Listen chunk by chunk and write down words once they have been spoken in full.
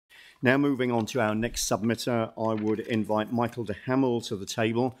Now moving on to our next submitter, I would invite Michael de Hamel to the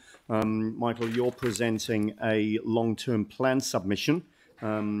table. Michael, you're presenting a long-term plan submission,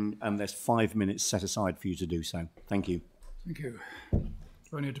 and there's 5 minutes set aside for you to do so. Thank you. Thank you.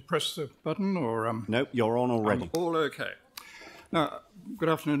 Do I need to press the button or... Nope, you're on already. All okay. Now, good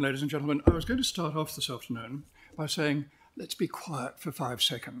afternoon, ladies and gentlemen. I was going to start off this afternoon by saying, let's be quiet for 5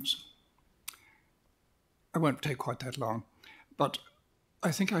 seconds. I won't take quite that long, but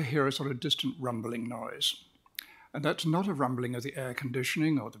I think I hear a sort of distant rumbling noise. And that's not a rumbling of the air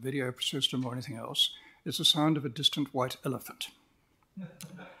conditioning or the video system or anything else. It's the sound of a distant white elephant.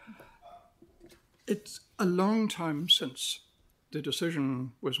 It's a long time since the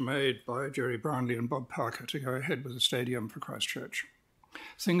decision was made by Jerry Brownlee and Bob Parker to go ahead with the stadium for Christchurch.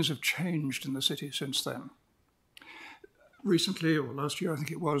 Things have changed in the city since then. Recently, or last year I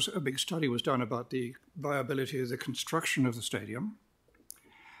think it was, a big study was done about the viability of the construction of the stadium.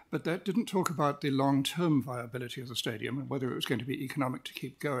 But that didn't talk about the long-term viability of the stadium and whether it was going to be economic to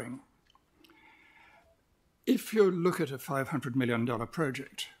keep going. If you look at a $500 million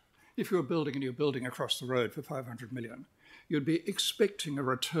project, if you're building a new building across the road for $500 million, you'd be expecting a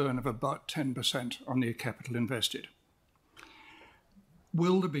return of about 10% on the capital invested.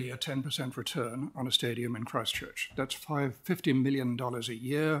 Will there be a 10% return on a stadium in Christchurch? That's $50 million a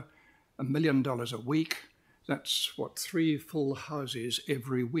year, $1 million a week. That's, what, 3 full houses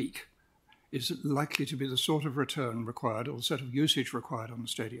every week is likely to be the sort of return required or the sort of usage required on the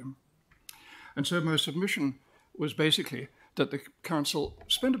stadium. And so my submission was basically that the council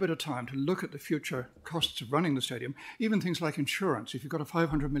spend a bit of time to look at the future costs of running the stadium, even things like insurance. If you've got a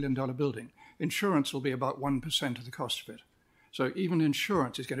 $500 million building, insurance will be about 1% of the cost of it. So even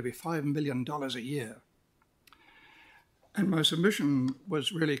insurance is going to be $5 million a year. And my submission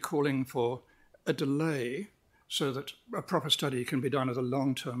was really calling for a delay so that a proper study can be done of the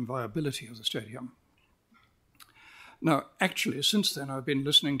long-term viability of the stadium. Now, actually, since then, I've been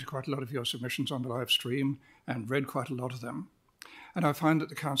listening to quite a lot of your submissions on the live stream and read quite a lot of them. And I find that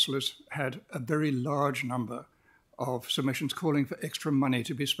the council has had a very large number of submissions calling for extra money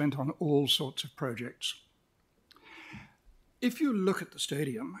to be spent on all sorts of projects. If you look at the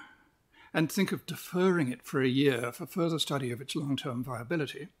stadium and think of deferring it for a year for further study of its long-term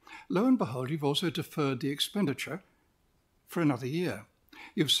viability, lo and behold, you've also deferred the expenditure for another year.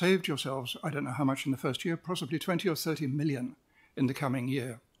 You've saved yourselves, I don't know how much in the first year, possibly 20 or 30 million in the coming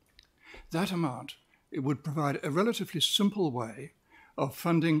year. That amount, it would provide a relatively simple way of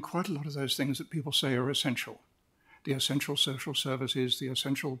funding quite a lot of those things that people say are essential. The essential social services, the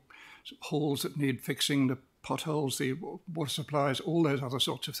essential halls that need fixing, the potholes, the water supplies, all those other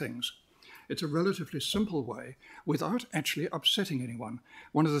sorts of things. It's a relatively simple way without actually upsetting anyone.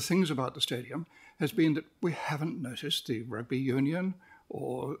 One of the things about the stadium has been that we haven't noticed the rugby union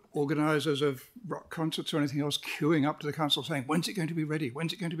or organisers of rock concerts or anything else queuing up to the council saying, when's it going to be ready?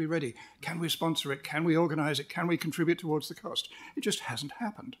 When's it going to be ready? Can we sponsor it? Can we organise it? Can we contribute towards the cost? It just hasn't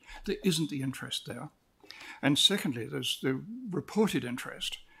happened. There isn't the interest there. And secondly, there's the reported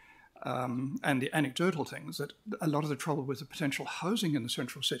interest and the anecdotal things that a lot of the trouble with the potential housing in the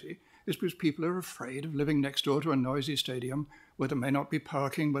central city is because people are afraid of living next door to a noisy stadium where there may not be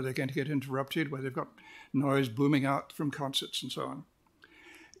parking, where they're going to get interrupted, where they've got noise booming out from concerts and so on.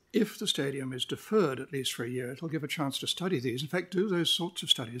 If the stadium is deferred at least for a year, it'll give a chance to study these. In fact, do those sorts of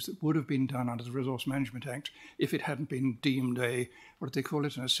studies that would have been done under the Resource Management Act if it hadn't been deemed a, what do they call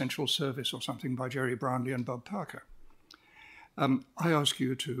it, an essential service or something by Jerry Brownlee and Bob Parker. I ask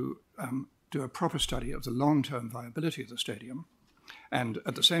you to do a proper study of the long-term viability of the stadium and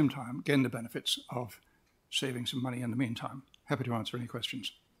at the same time gain the benefits of saving some money in the meantime. Happy to answer any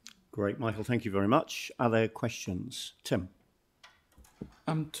questions. Great, Michael, thank you very much. Are there questions? Tim?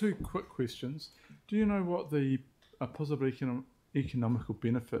 2 quick questions. Do you know what the possible economical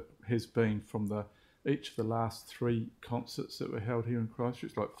benefit has been from each of the last 3 concerts that were held here in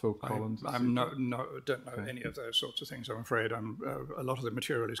Christchurch, like Phil Collins? I don't know any of those sorts of things, I'm afraid. A lot of the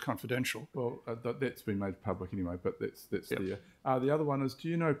material is confidential. Well, that's been made public anyway, but that's Yep. there. The other one is, do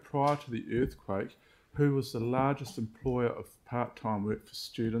you know, prior to the earthquake, who was the largest employer of part-time work for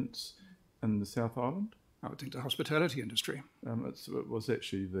students in the South Island? I would think the hospitality industry. It was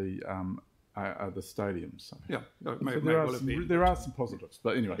actually the stadiums. So. Yeah, there are some positives,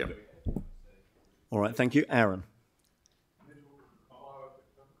 but anyway. Yep. All right, thank you. Aaron?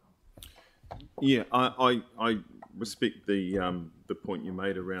 Yeah, I respect the point you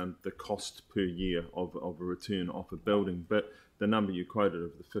made around the cost per year of a return off a building, but the number you quoted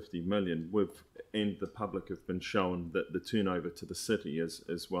of the 50 million, and the public have been shown that the turnover to the city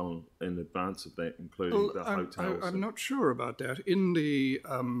is well in advance of that, including the hotels. I'm not sure about that. In the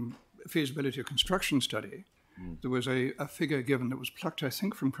feasibility of construction study, there was a figure given that was plucked, I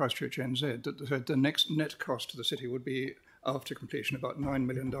think, from Christchurch NZ, that said the next net cost to the city would be, after completion, about $9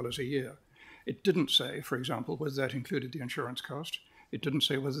 million a year. It didn't say, for example, whether that included the insurance cost. It didn't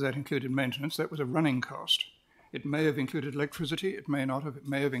say whether that included maintenance. That was a running cost. It may have included electricity. It may not have. It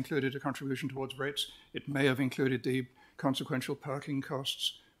may have included a contribution towards rates. It may have included the consequential parking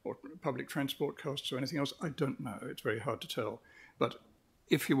costs or public transport costs or anything else. I don't know. It's very hard to tell. But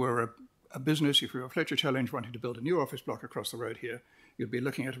if you were a business, if you were Fletcher Challenge wanting to build a new office block across the road here, you'd be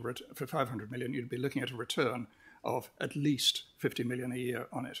looking at, for 500 million, you'd be looking at a return of at least 50 million a year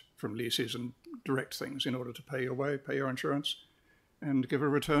on it from leases and direct things in order to pay your way, pay your insurance, and give a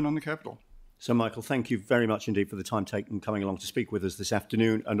return on the capital. So, Michael, thank you very much indeed for the time taken coming along to speak with us this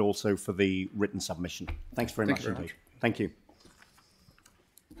afternoon, and also for the written submission. Thanks very much indeed. Thank you.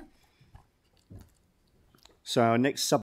 So our next